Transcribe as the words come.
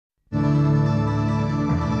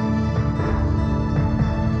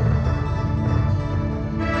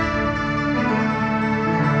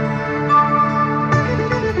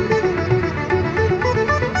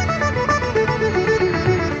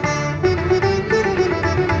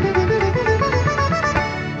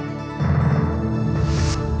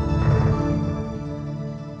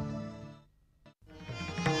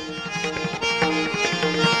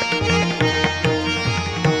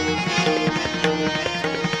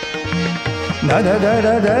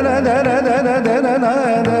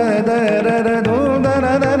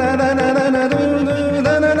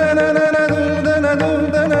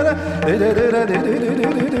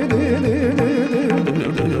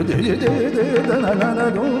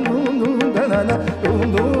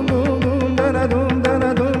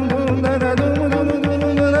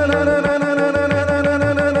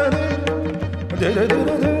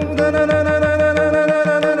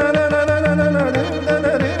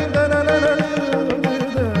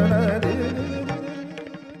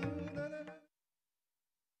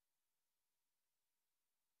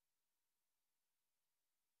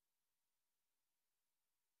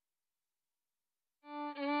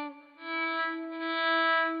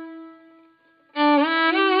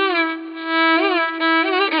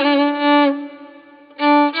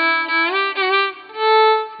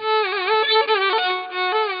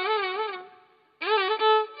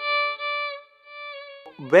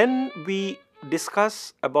When we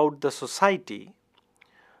discuss about the society,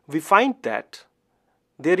 we find that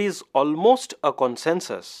there is almost a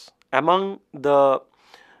consensus among the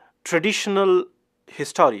traditional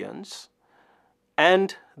historians,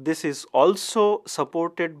 and this is also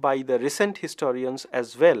supported by the recent historians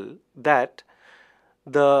as well, that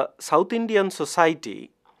the South Indian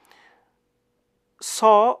society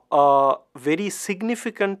saw a very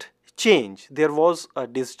significant change. There was a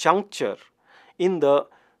disjuncture in the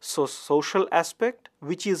social aspect,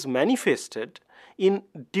 which is manifested in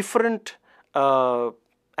different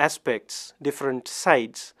aspects, different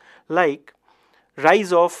sides, like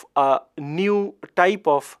rise of a new type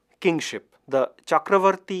of kingship. The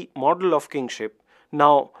Chakravarti model of kingship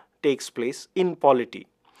now takes place in polity.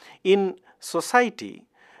 In society,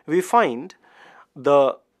 we find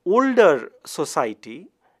the older society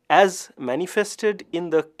as manifested in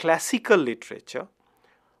the classical literature.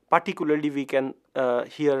 Particularly, we can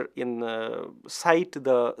here cite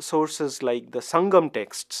the sources like the Sangam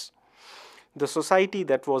texts. The society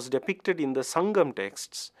that was depicted in the Sangam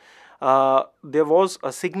texts, there was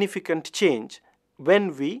a significant change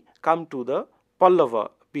when we come to the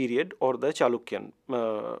Pallava period or the Chalukyan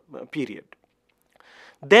period.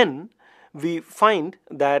 Then we find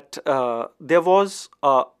that there was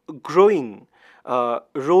a growing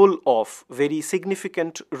very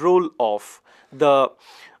significant role of the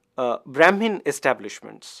Brahmin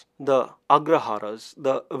establishments, the Agraharas,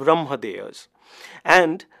 the Brahmadeyas,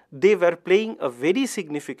 and they were playing a very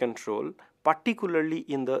significant role, particularly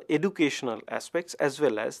in the educational aspects as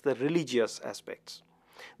well as the religious aspects.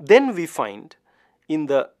 Then we find in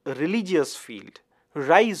the religious field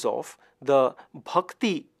rise of the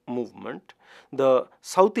Bhakti movement, the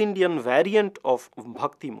South Indian variant of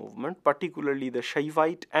Bhakti movement, particularly the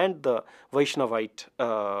Shaivite and the Vaishnavite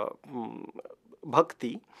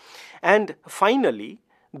Bhakti, and finally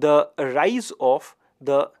the rise of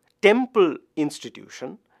the temple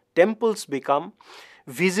institution. Temples become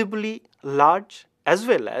visibly large, as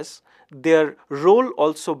well as their role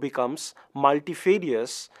also becomes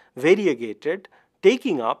multifarious, variegated,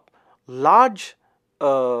 taking up large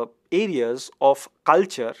areas of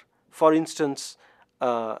culture, for instance,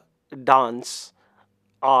 dance,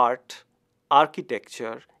 art,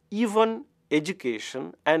 architecture, even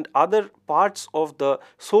education and other parts of the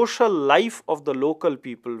social life of the local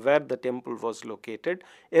people where the temple was located.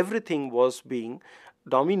 Everything was being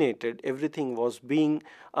dominated, everything was being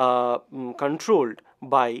controlled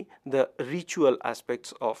by the ritual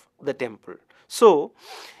aspects of the temple. So,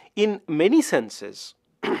 in many senses,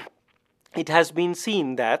 it has been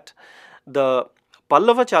seen that the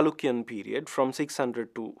Pallava Chalukyan period from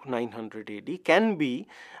 600 to 900 AD can be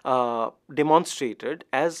demonstrated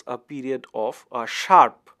as a period of a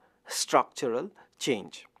sharp structural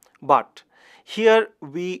change. But here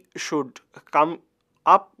we should come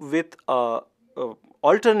up with a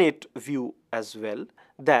alternate view as well,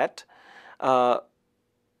 that rather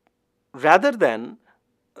than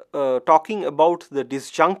talking about the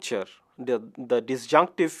disjuncture, the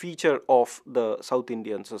disjunctive feature of the South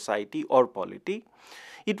Indian society or polity,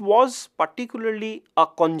 it was particularly a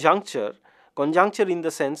conjuncture in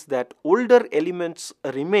the sense that older elements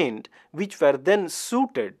remained which were then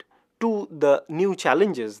suited to the new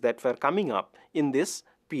challenges that were coming up in this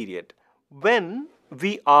period. When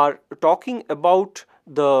we are talking about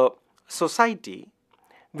the society,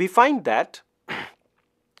 we find that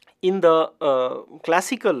in the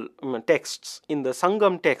classical texts, in the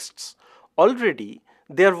Sangam texts, already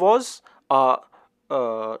there was a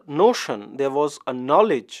notion, there was a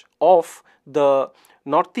knowledge of the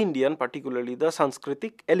North Indian, particularly the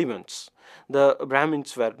Sanskritic elements. The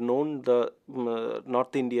Brahmins were known, the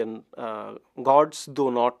North Indian gods, though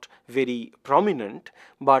not very prominent,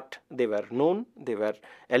 but they were known, they were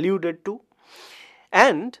alluded to.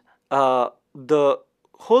 And the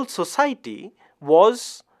whole society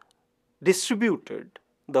was distributed,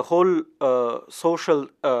 the whole social,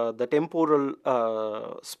 the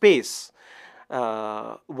temporal space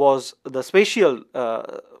was, the spatial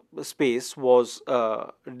space was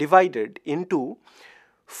divided into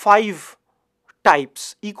 5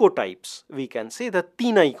 types, ecotypes, we can say, the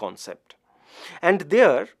Tinai concept. And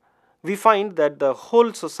there we find that the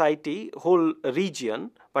whole society, whole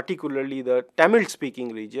region, particularly the Tamil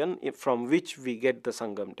speaking region from which we get the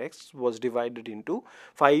Sangam texts, was divided into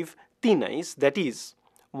 5 Tinais, that is,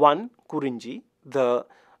 1 Kurinji, the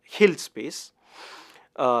hill space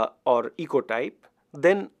or ecotype,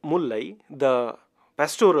 then Mullai, the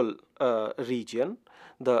pastoral region,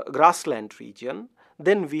 the grassland region,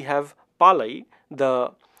 then we have Palai,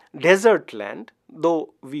 the desert land,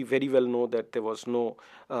 though we very well know that there was no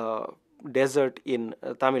desert in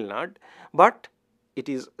Tamil Nadu, but it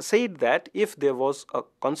is said that if there was a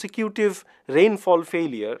consecutive rainfall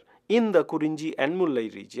failure in the Kurinji and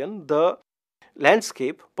Mullai region, the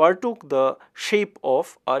landscape partook the shape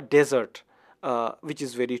of a desert, which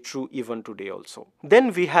is very true even today also.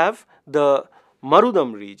 Then we have the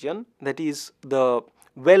Marudam region, that is the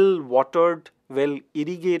well-watered,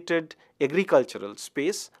 well-irrigated agricultural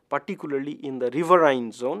space, particularly in the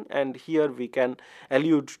riverine zone, and here we can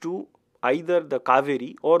allude to either the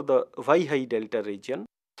Kaveri or the Vaihai Delta region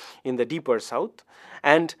in the deeper south.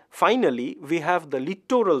 And finally, we have the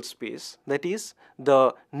littoral space, that is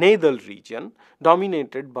the Nedal region,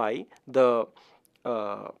 dominated by the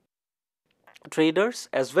traders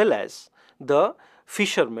as well as the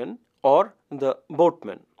fishermen or the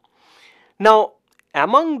boatmen. Now,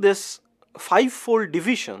 among this 5-fold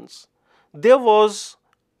divisions, there was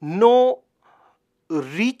no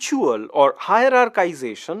ritual or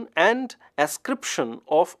hierarchization and ascription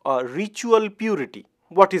of a ritual purity.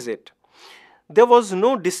 What is it? There was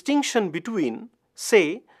no distinction between,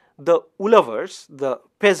 say, the Ulavars, the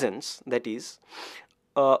peasants, that is,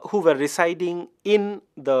 who were residing in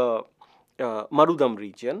the Marudam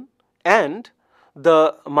region, and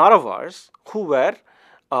the Maravars, who were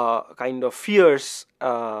kind of fierce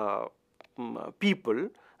people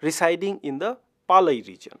residing in the Palai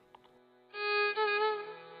region.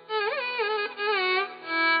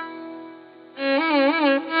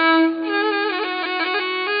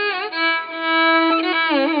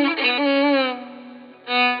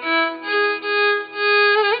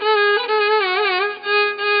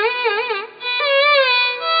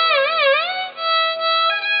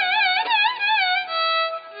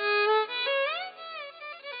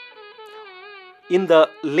 In the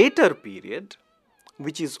later period,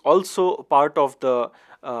 which is also part of the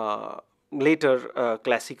later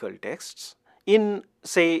classical texts, in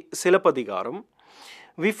say Silapadigaram,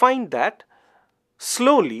 we find that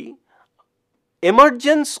slowly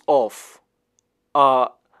emergence of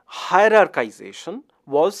hierarchization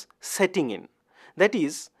was setting in. That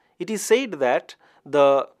is, it is said that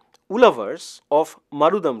the Ulavars of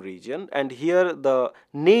Marudam region, and here the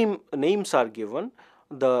names are given,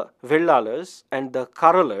 the Vellalars and the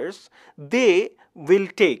Karalars, they will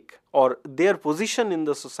take, or their position in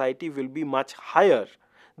the society will be much higher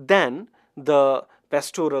than the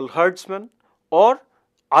pastoral herdsmen or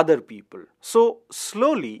other people. So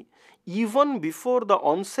slowly, even before the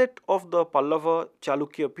onset of the Pallava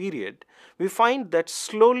Chalukya period, we find that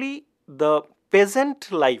slowly the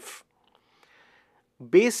peasant life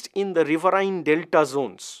based in the riverine delta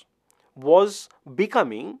zones was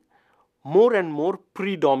becoming more and more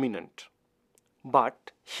predominant.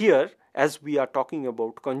 But here, as we are talking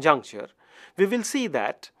about conjuncture, we will see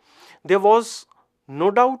that there was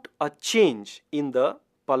no doubt a change in the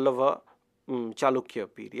Pallava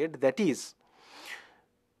Chalukya period. That is,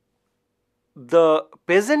 the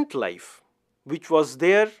peasant life, which was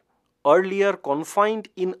there earlier confined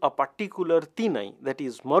in a particular Tinai, that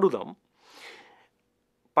is Marudam,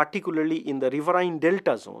 particularly in the riverine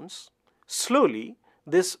delta zones, slowly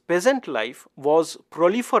this peasant life was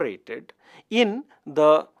proliferated in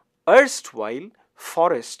the erstwhile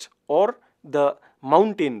forest or the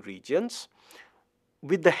mountain regions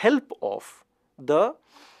with the help of the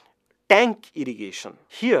tank irrigation.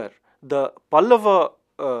 Here, the Pallava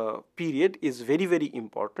period is very, very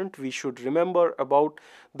important. We should remember about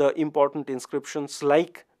the important inscriptions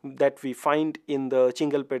like that we find in the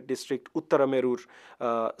Chingalpet district Uttaramerur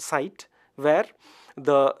site, where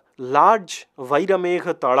the large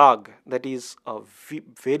Vairamegha Talag, that is a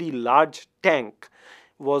very large tank,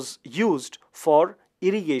 was used for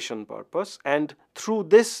irrigation purpose, and through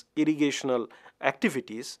this irrigational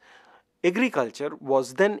activities, agriculture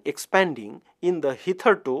was then expanding in the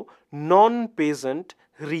hitherto non-peasant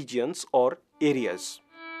regions or areas.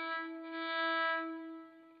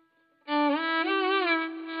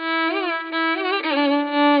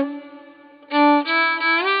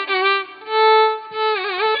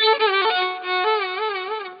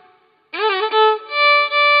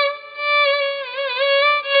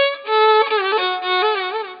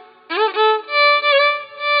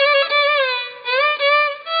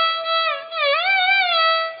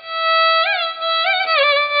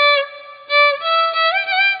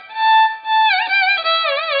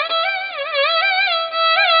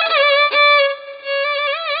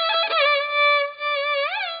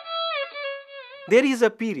 There is a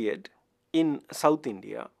period in South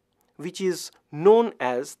India which is known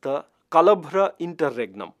as the Kalabhra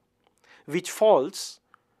interregnum, which falls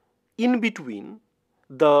in between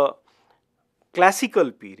the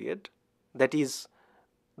classical period, that is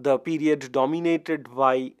the period dominated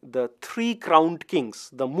by the three crowned kings,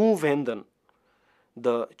 the Moovendhan,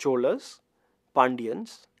 the Cholas,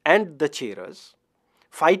 Pandyans and the Cheras,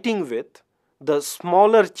 fighting with the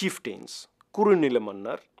smaller chieftains,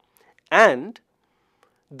 Kurunilamannar, and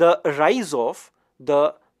the rise of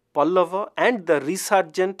the Pallava and the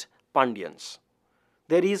resurgent Pandyans.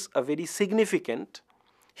 There is a very significant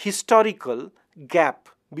historical gap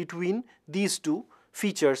between these two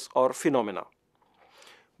features or phenomena,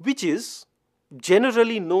 which is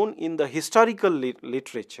generally known in the historical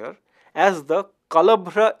literature as the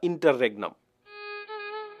Kalabhra interregnum.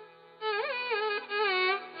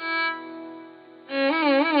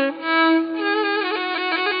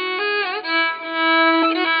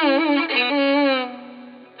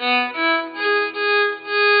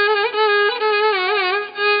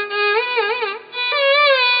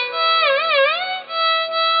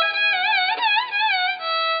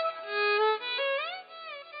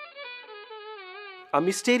 A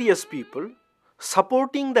mysterious people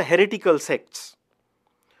supporting the heretical sects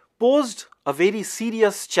posed a very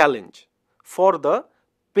serious challenge for the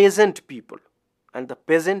peasant people and the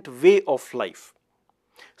peasant way of life.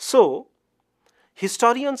 So,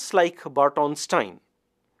 historians like Barton Stein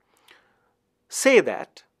say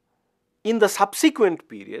that in the subsequent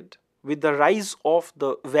period, with the rise of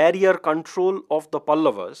the warrior control of the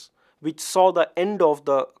Pallavas, which saw the end of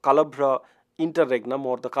the Kalabhra interregnum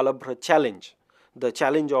or the Kalabhra challenge, the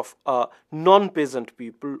challenge of non-peasant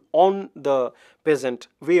people on the peasant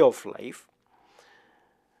way of life,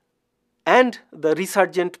 and the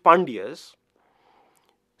resurgent Pandyas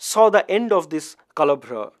saw the end of this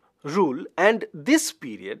Kalabhra rule, and this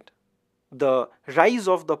period, the rise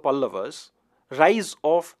of the Pallavas, rise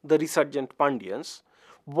of the resurgent Pandyans,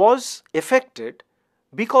 was affected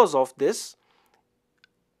because of this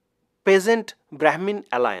peasant Brahmin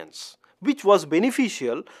alliance, which was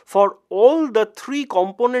beneficial for all the three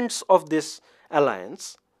components of this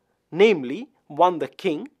alliance, namely, one, the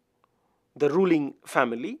king, the ruling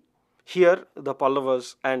family, here the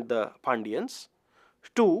Pallavas and the Pandyans,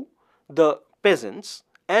 two, the peasants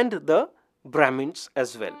and the Brahmins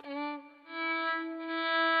as well.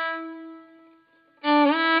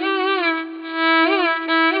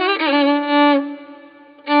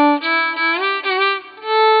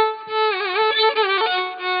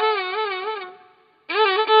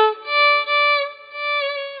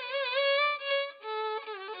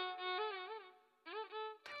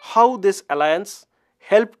 How this alliance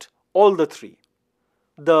helped all the three.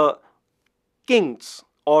 The kings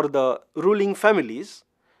or the ruling families,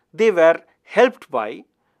 they were helped by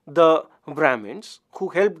the Brahmins who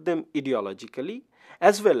helped them ideologically,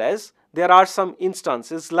 as well as there are some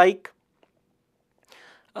instances like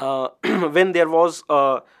when there was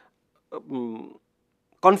a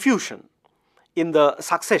confusion in the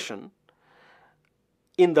succession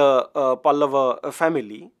in the Pallava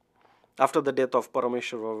family after the death of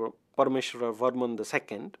Parameshwara Varman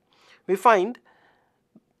II, we find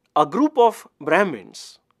a group of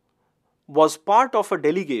Brahmins was part of a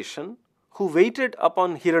delegation who waited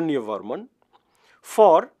upon Hiranyavarman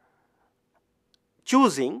for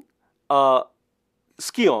choosing a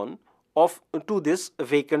scion to this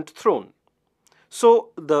vacant throne. So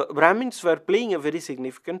the Brahmins were playing a very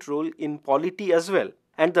significant role in polity as well.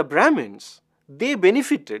 And the Brahmins, they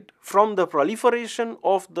benefited from the proliferation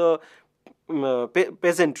of the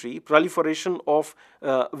peasantry, proliferation of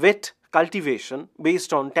wet cultivation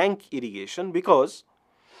based on tank irrigation, because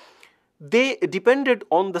they depended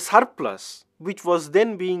on the surplus which was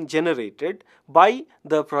then being generated by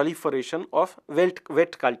the proliferation of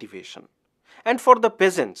wet cultivation. And for the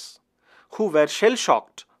peasants who were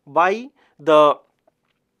shell-shocked by the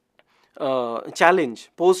challenge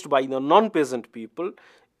posed by the non-peasant people,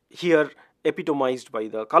 here epitomized by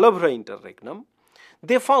the Kalabhra interregnum,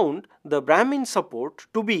 they found the Brahmin support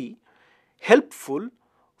to be helpful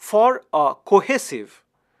for a cohesive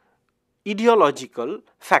ideological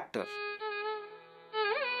factor.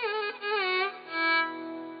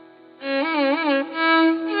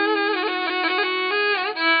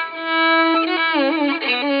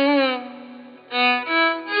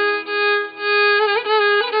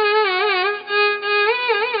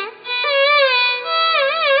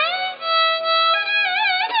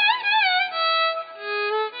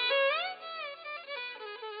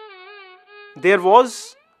 There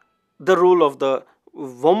was the role of the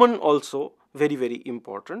woman also very, very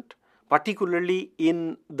important, particularly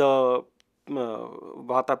in the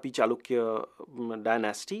Vatapi Chalukya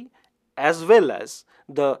dynasty, as well as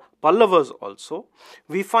the Pallavas also.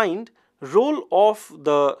 We find role of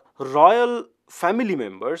the royal family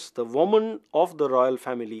members, the woman of the royal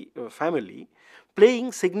family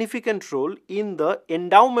playing significant role in the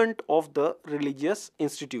endowment of the religious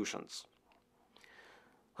institutions.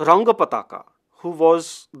 Rangapataka, who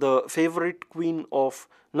was the favorite queen of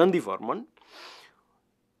Nandivarman,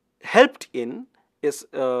 helped in is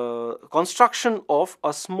construction of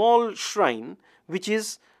a small shrine which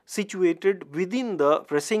is situated within the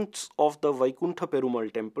precincts of the Vaikuntha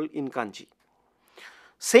Perumal temple in Kanchi.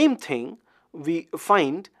 Same thing we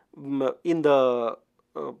find in the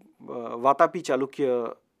Vatapi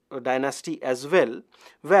Chalukya dynasty as well,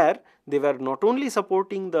 where they were not only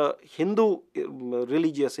supporting the Hindu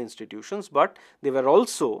religious institutions, but they were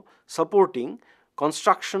also supporting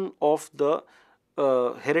construction of the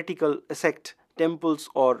heretical sect temples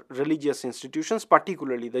or religious institutions,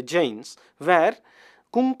 particularly the Jains, where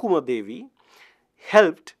Kunkuma Devi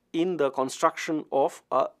helped in the construction of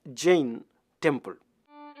a Jain temple.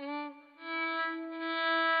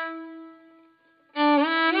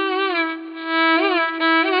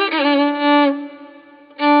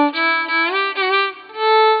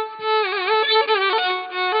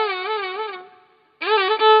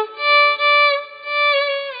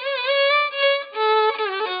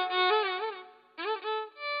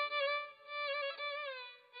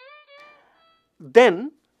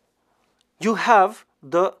 Then you have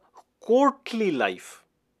the courtly life,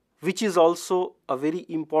 which is also a very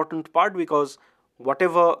important part, because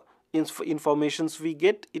whatever informations we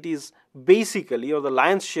get, it is basically, or the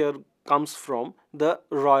lion's share comes from the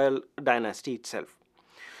royal dynasty itself.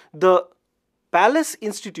 The palace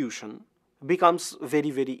institution becomes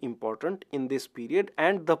very, very important in this period,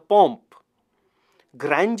 and the pomp,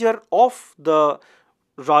 grandeur of the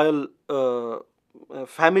royal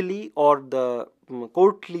family or the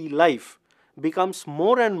courtly life becomes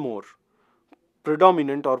more and more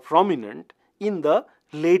predominant or prominent in the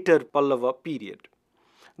later Pallava period.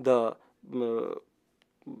 The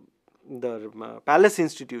palace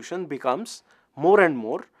institution becomes more and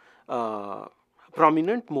more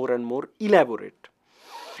prominent, more and more elaborate.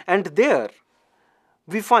 And there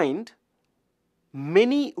we find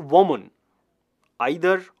many women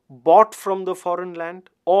either bought from the foreign land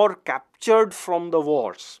or captured from the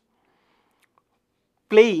wars,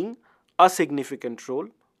 playing a significant role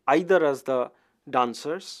either as the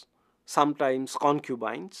dancers, sometimes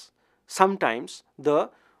concubines, sometimes the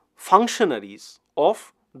functionaries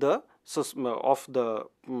of the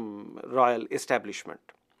royal establishment.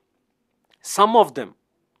 Some of them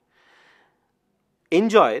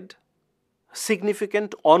enjoyed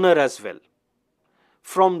significant honor as well.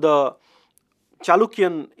 From the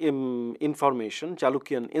Chalukyan information,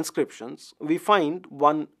 Chalukyan inscriptions, we find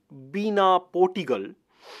one Bina Portugal.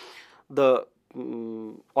 The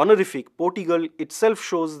honorific Portugal itself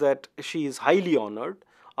shows that she is highly honored,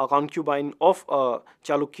 a concubine of a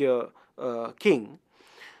Chalukya king,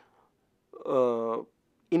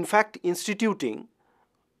 in fact instituting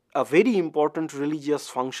a very important religious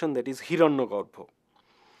function, that is Hiranyagarbha.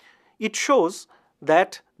 It shows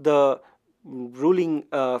that the ruling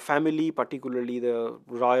family, particularly the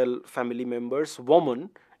royal family members, women,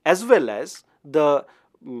 as well as the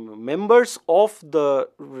members of the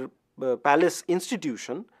palace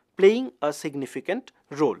institution, playing a significant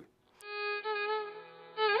role.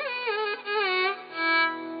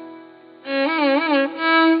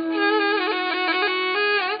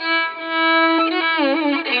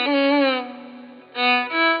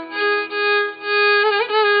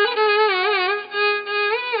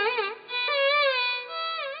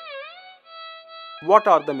 What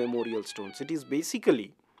are the memorial stones? It is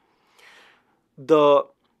basically the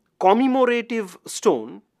commemorative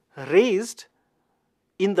stone raised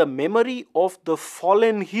in the memory of the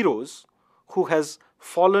fallen heroes who has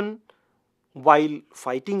fallen while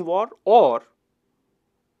fighting war or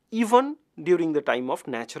even during the time of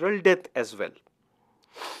natural death as well.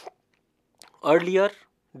 Earlier,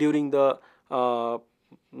 during the mm,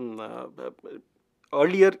 uh,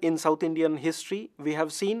 earlier in South Indian history, we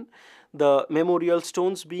have seen the memorial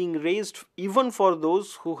stones being raised even for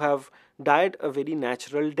those who have died a very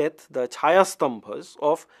natural death, the Chayastambhas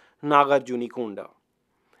of Nagarjunikonda.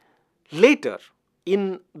 Later,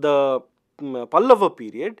 in the Pallava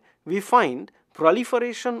period, we find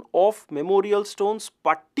proliferation of memorial stones,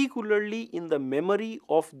 particularly in the memory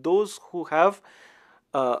of those who have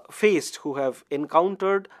who have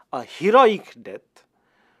encountered a heroic death,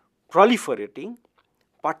 proliferating,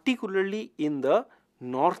 particularly in the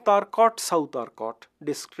North Arcot, South Arcot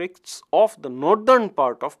districts of the northern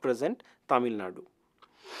part of present Tamil Nadu.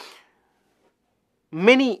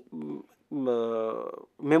 Many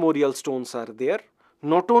memorial stones are there,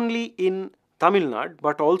 not only in Tamil Nadu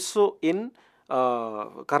but also in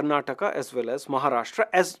Karnataka as well as Maharashtra,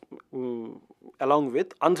 as along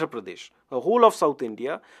with Andhra Pradesh. The whole of South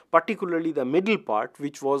India, particularly the middle part,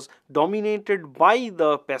 which was dominated by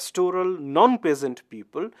the pastoral non-peasant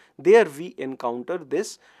people, there we encounter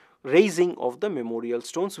this raising of the memorial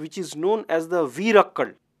stones, which is known as the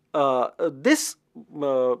Veerakkal. This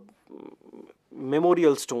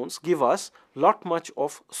memorial stones give us lot much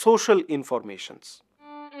of social informations.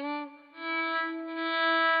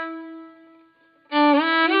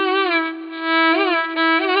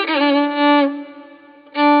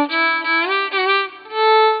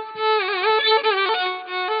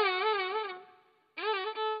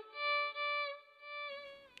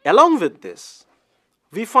 Along with this,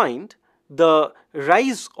 we find the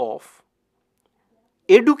rise of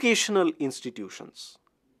educational institutions.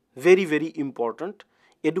 Very, very important.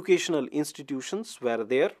 Educational institutions were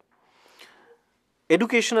there.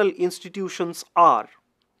 Educational institutions are,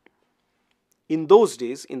 in those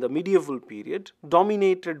days, in the medieval period,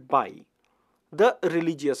 dominated by the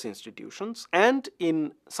religious institutions, and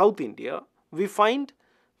in South India, we find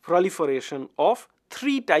proliferation of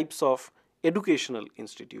three types of educational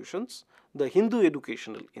institutions: the Hindu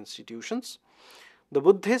educational institutions, the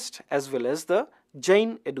Buddhist as well as the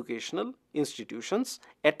Jain educational institutions,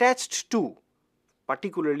 attached to,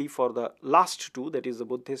 particularly for the last two, that is the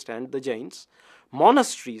Buddhist and the Jains,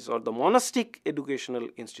 monasteries or the monastic educational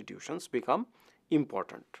institutions become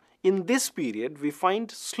important. In this period, we find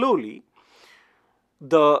slowly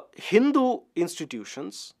the Hindu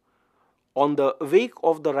institutions, on the wake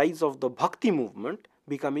of the rise of the Bhakti movement,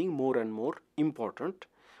 becoming more and more important,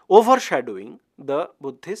 overshadowing the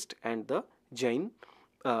Buddhist and the Jain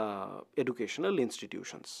educational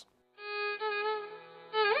institutions.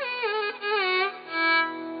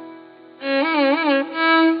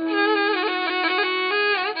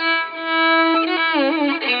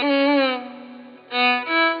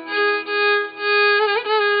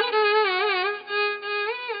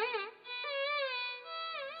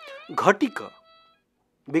 Ghatika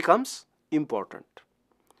becomes important.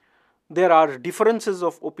 There are differences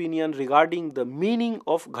of opinion regarding the meaning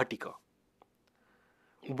of Ghatika.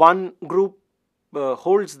 One group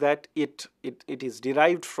holds that it is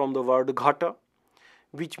derived from the word Ghata,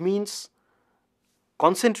 which means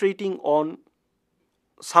concentrating on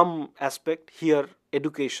some aspect, here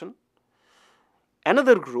education.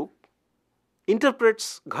 Another group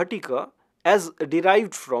interprets Ghatika as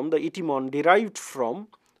derived from, the etymon derived from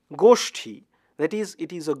Goshti, that is,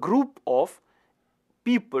 it is a group of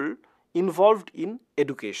people involved in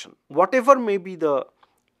education. Whatever may be the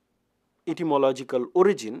etymological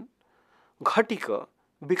origin, Ghatika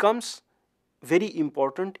becomes very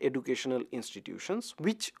important educational institutions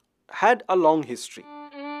which had a long history.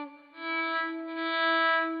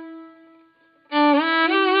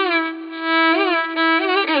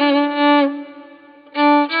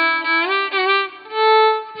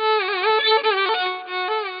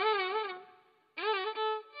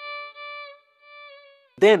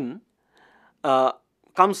 Then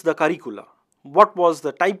comes the curricula. What was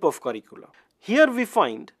the type of curricula? Here we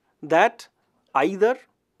find that either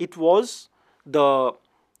it was the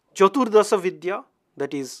Chaturdasa Vidya,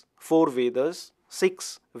 that is 4 Vedas,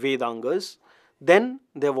 6 Vedangas, then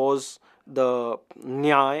there was the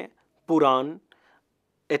Nyaya, Puran,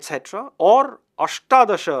 etc., or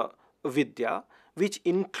Ashtadasha Vidya, which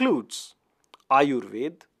includes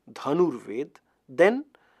Ayurved, Dhanurved, then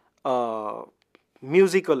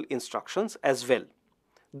musical instructions as well.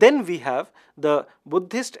 Then we have the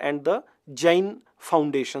Buddhist and the Jain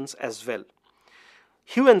foundations as well.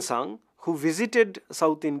 Huensang, who visited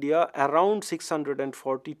South India around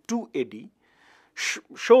 642 AD,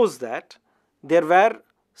 shows that there were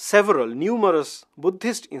several, numerous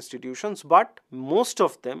Buddhist institutions, but most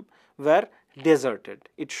of them were deserted.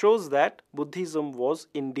 It shows that Buddhism was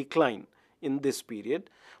in decline in this period,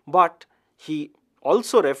 but he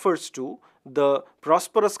also refers to the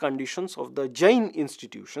prosperous conditions of the Jain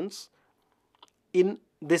institutions in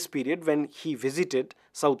this period when he visited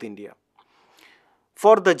South India.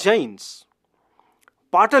 For the Jains,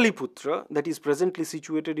 Pataliputra, that is presently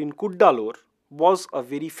situated in Kuddalore, was a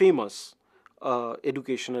very famous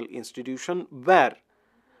educational institution where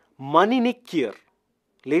Maninikkyar,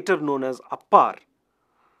 later known as Appar,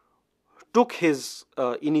 took his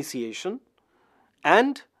initiation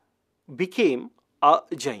and became a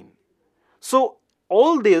Jain. So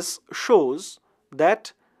all this shows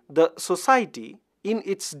that the society in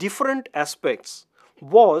its different aspects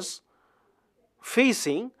was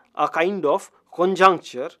facing a kind of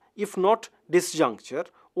conjuncture, if not disjuncture.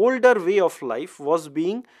 Older way of life was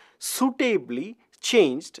being suitably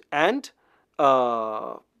changed, and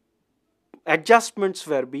adjustments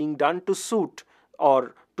were being done to suit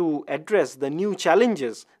or to address the new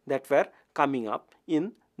challenges that were coming up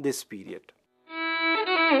in this period.